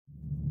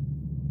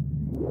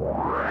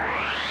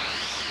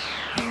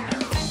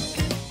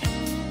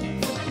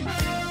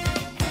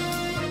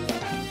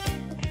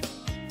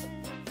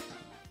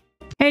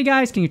Hey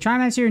guys, King of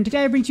Trimax here, and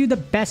today I bring to you the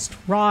best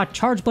raw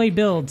Charge Blade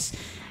builds.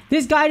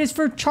 This guide is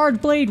for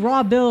Charge Blade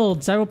raw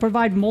builds. I will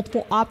provide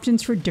multiple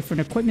options for different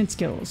equipment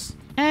skills.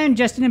 And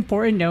just an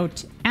important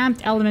note,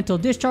 Amped Elemental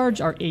Discharge,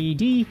 or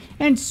AED,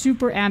 and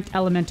Super Amped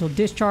Elemental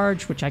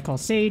Discharge, which I call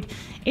SADE,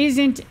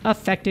 isn't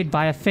affected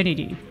by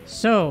affinity.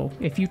 So,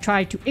 if you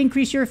try to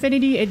increase your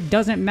affinity, it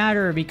doesn't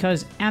matter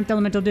because Amped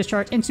Elemental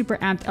Discharge and Super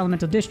Amped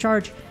Elemental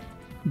Discharge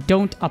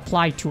don't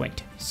apply to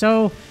it.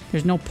 So,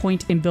 there's no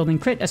point in building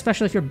crit,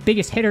 especially if your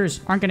biggest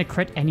hitters aren't going to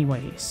crit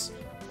anyways.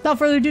 Without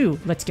further ado,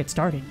 let's get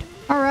started.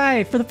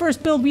 Alright, for the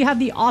first build, we have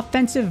the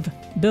offensive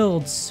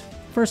builds.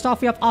 First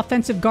off, we have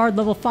Offensive Guard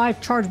level 5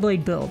 Charge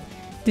Blade build.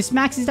 This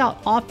maxes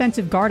out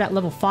Offensive Guard at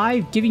level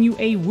 5, giving you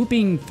a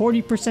whooping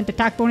 40%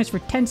 attack bonus for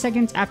 10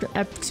 seconds after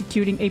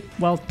executing a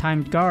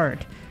well-timed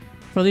guard.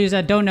 For those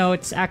that don't know,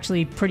 it's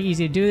actually pretty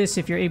easy to do this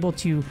if you're able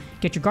to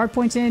get your guard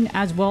points in,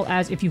 as well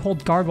as if you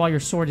hold guard while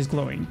your sword is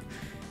glowing.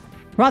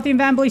 Rothian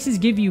Van Blaces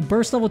give you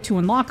burst level 2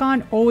 and lock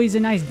on, always a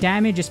nice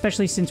damage,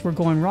 especially since we're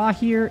going raw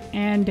here,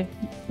 and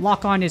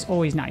lock on is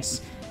always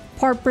nice.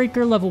 Part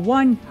Breaker level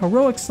 1,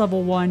 Heroics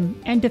level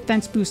 1, and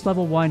Defense Boost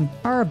level 1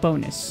 are a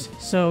bonus.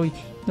 So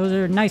those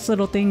are nice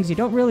little things you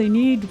don't really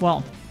need,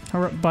 well,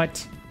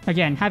 but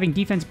again, having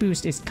Defense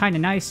Boost is kind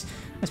of nice,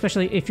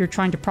 especially if you're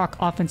trying to proc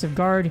Offensive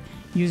Guard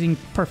using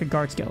perfect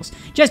guard skills.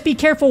 Just be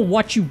careful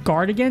what you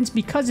guard against,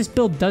 because this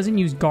build doesn't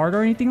use guard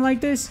or anything like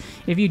this.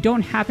 If you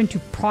don't happen to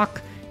proc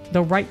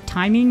the right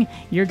timing,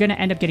 you're going to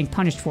end up getting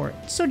punished for it.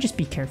 So just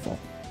be careful.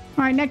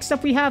 Alright, next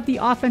up we have the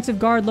Offensive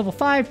Guard level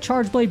 5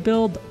 Charge Blade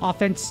build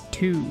Offense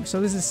 2.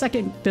 So this is the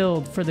second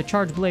build for the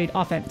Charge Blade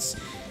offense.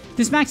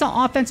 This maxes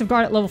out Offensive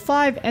Guard at level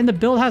 5, and the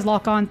build has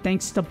lock on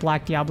thanks to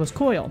Black Diablo's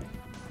Coil.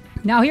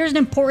 Now here's an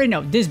important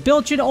note. This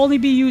build should only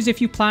be used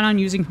if you plan on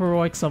using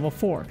Heroics level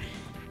 4.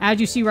 As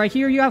you see right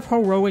here, you have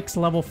Heroics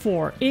level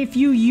 4. If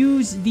you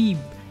use the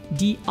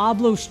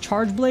Diablo's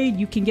Charge Blade,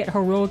 you can get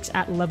Heroics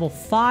at level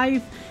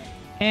 5.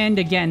 And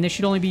again, this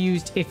should only be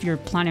used if you're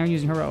planning on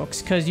using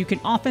Heroics, because you can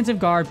Offensive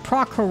Guard,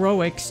 proc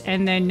Heroics,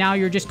 and then now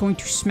you're just going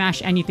to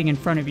smash anything in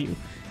front of you.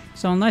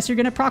 So unless you're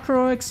going to proc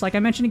Heroics, like I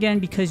mentioned again,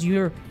 because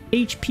your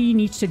HP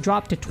needs to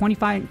drop to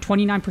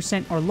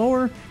 29% or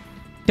lower,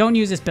 don't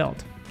use this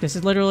build. This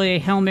is literally a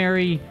Hail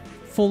Mary,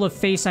 full of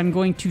face, I'm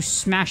going to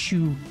smash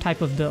you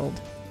type of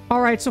build.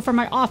 Alright, so for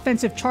my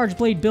offensive Charge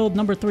Blade build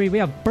number 3, we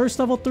have Burst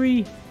level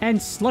 3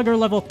 and Slugger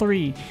level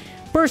 3.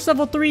 Burst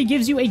level 3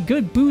 gives you a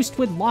good boost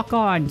with lock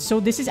on, so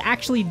this is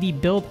actually the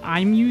build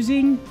I'm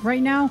using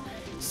right now.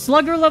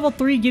 Slugger level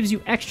 3 gives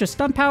you extra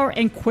stun power,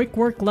 and Quick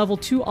Work level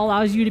 2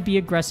 allows you to be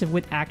aggressive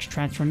with axe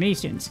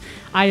transformations.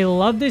 I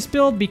love this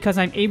build because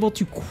I'm able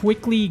to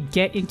quickly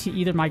get into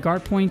either my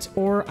guard points,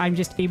 or I'm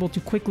just able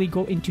to quickly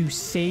go into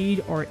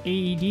SADE or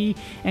AED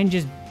and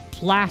just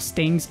blast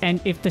things.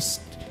 And if the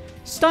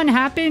stun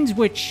happens,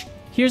 which,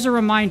 here's a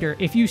reminder,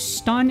 if you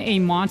stun a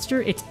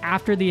monster, it's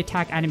after the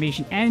attack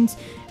animation ends,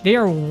 they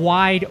are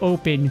wide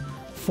open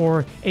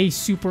for a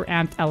Super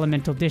Amped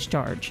Elemental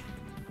Discharge.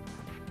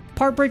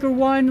 Part Breaker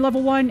 1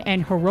 level 1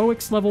 and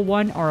Heroics level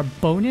 1 are a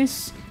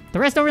bonus. The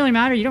rest don't really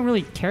matter, you don't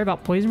really care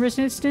about poison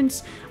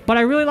resistance, but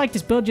I really like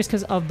this build just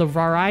because of the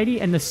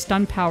variety and the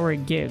stun power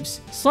it gives.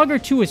 Slugger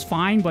 2 is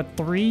fine, but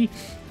 3,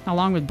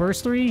 along with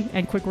Burst 3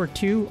 and Quick Work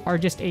 2, are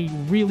just a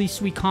really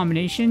sweet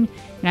combination,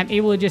 and I'm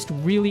able to just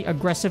really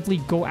aggressively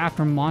go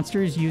after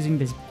monsters using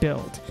this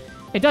build.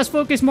 It does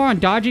focus more on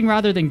dodging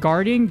rather than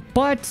guarding,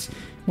 but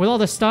with all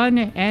the stun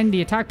and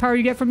the attack power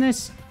you get from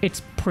this,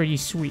 it's pretty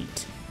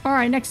sweet.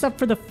 Alright, next up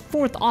for the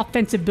fourth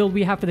offensive build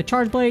we have for the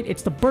Charge Blade,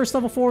 it's the Burst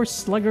level 4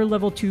 Slugger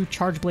level 2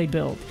 Charge Blade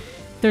build.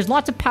 There's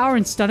lots of power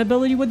and stun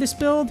ability with this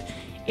build.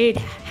 It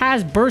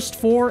has Burst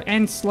 4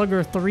 and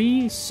Slugger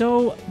 3,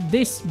 so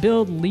this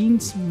build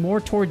leans more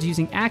towards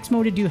using Axe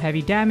Mode to do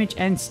heavy damage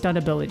and stun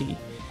ability.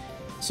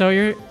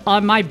 So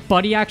my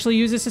buddy actually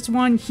uses this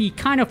one. He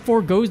kind of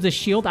forgoes the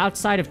shield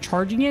outside of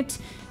charging it,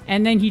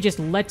 and then he just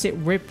lets it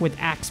rip with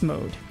Axe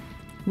Mode.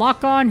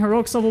 Lock on,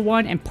 Heroics level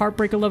 1, and Part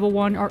Breaker level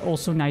 1 are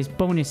also nice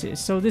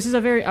bonuses. So this is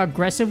a very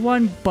aggressive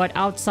one, but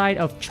outside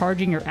of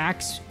charging your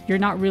axe, you're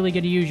not really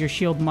going to use your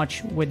shield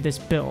much with this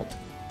build.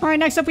 Alright,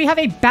 next up we have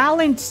a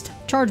balanced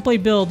Charge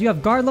Blade build. You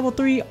have Guard level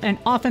 3 and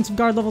Offensive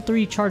Guard level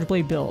 3 Charge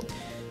Blade build.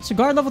 So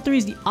Guard level 3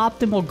 is the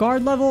optimal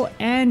guard level,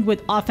 and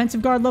with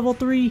Offensive Guard level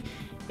 3,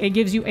 it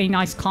gives you a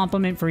nice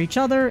complement for each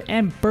other,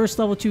 and Burst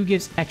level 2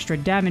 gives extra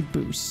damage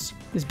boosts.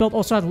 This build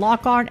also has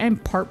Lock On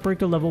and Part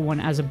Breaker level 1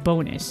 as a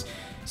bonus.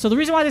 So the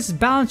reason why this is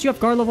balanced, you have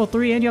Guard level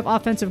 3 and you have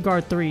Offensive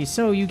Guard 3.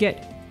 So you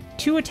get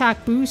 2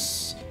 attack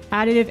boosts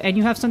additive, and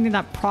you have something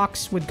that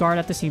procs with guard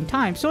at the same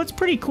time. So it's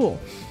pretty cool.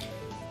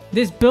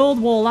 This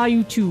build will allow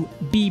you to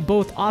be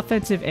both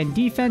offensive and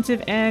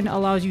defensive, and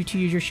allows you to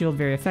use your shield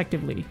very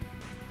effectively.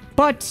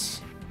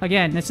 But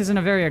again, this isn't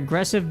a very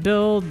aggressive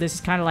build. This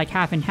is kind of like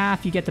half and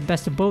half. You get the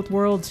best of both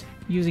worlds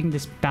using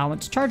this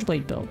balanced Charge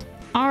Blade build.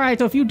 Alright,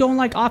 so if you don't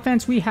like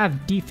offense, we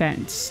have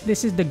defense.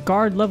 This is the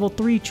Guard level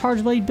 3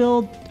 Charge Blade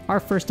build, our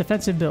first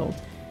defensive build.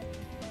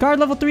 Guard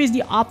level 3 is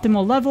the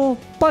optimal level,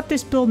 but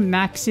this build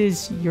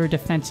maxes your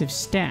defensive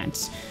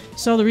stance.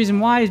 So the reason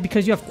why is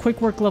because you have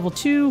quick work level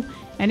 2,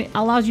 and it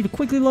allows you to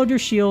quickly load your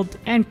shield,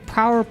 and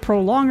power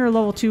prolonger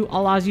level 2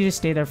 allows you to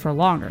stay there for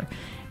longer.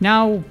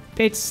 Now,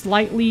 it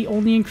slightly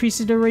only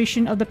increases the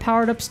duration of the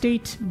powered up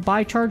state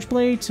by Charge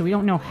Blade, so we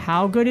don't know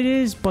how good it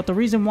is, but the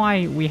reason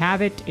why we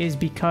have it is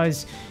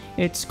because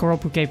it's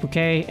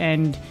Koropuke,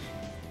 and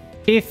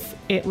if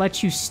it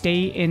lets you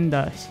stay in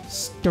the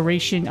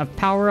duration of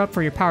power up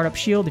for your powered up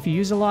shield if you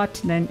use a lot,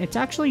 then it's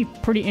actually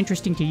pretty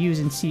interesting to use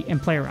and see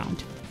and play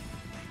around.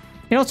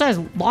 It also has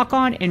Lock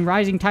On and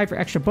Rising Tide for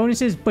extra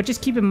bonuses, but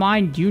just keep in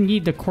mind you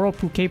need the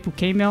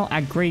Koropuke mail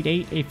at grade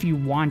 8 if you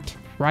want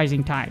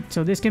Rising Tide.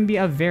 So this can be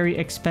a very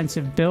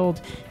expensive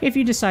build if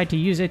you decide to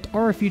use it,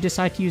 or if you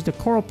decide to use the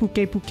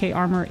Koropuke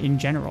armor in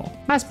general.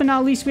 Last but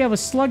not least, we have a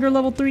Slugger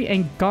level 3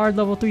 and Guard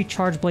level 3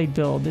 Charge Blade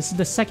build. This is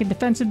the second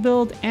defensive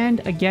build,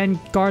 and again,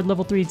 Guard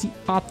level 3 is the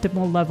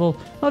optimal level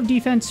of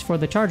defense for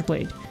the Charge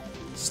Blade.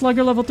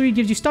 Slugger level 3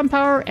 gives you stun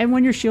power, and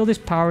when your shield is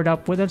powered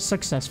up with a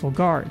successful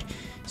guard.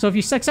 So if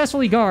you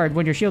successfully guard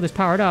when your shield is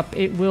powered up,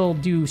 it will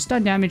do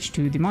stun damage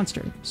to the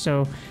monster.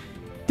 So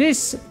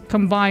this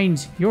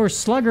combines your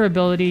Slugger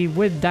ability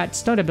with that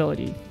stun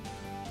ability.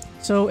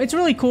 So it's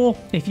really cool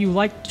if you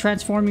like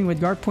transforming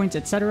with guard points,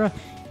 etc.,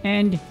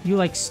 and you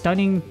like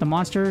stunning the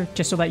monster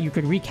just so that you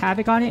could wreak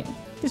havoc on it.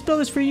 This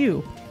build is for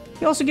you.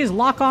 It also gives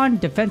Lock On,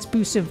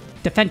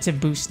 defensive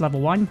boost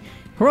level 1,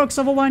 Heroics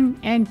level 1,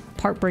 and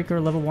Part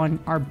Breaker level 1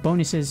 are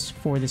bonuses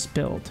for this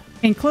build.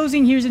 In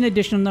closing, here's an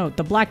additional note.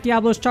 The Black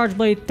Diablo's Charge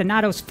Blade,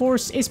 Thanatos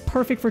Force, is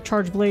perfect for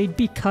Charge Blade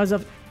because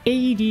of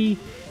AED,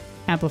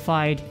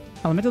 Amplified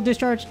Elemental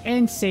Discharge,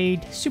 and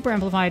Sade, Super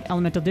Amplified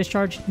Elemental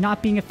Discharge,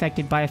 not being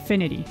affected by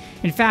Affinity.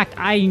 In fact,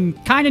 I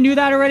kind of knew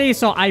that already,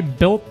 so I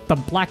built the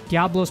Black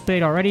Diablo's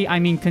Blade already. I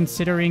mean,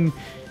 considering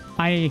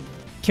I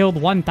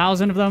killed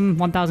 1,000 of them,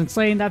 1,000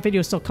 slain, that video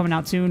is still coming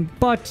out soon.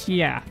 But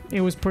yeah,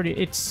 it was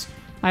pretty,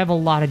 I have a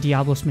lot of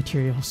Diablos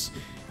materials.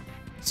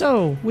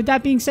 So, with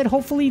that being said,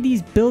 hopefully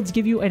these builds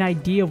give you an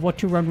idea of what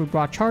to run with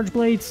raw Charge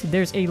Blades.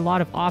 There's a lot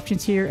of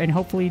options here, and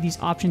hopefully these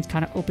options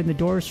kind of open the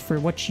doors for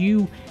what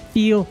you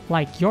feel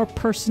like your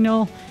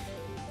personal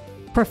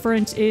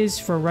preference is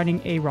for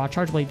running a raw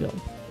Charge Blade build.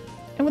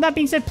 And with that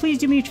being said, please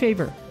do me a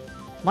favor.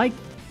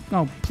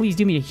 Please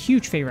do me a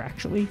huge favor,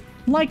 actually.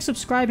 Like,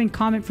 subscribe, and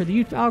comment for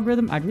the YouTube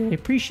algorithm. I'd really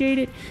appreciate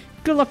it.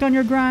 Good luck on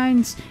your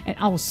grinds, and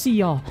I will see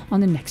y'all on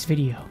the next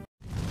video.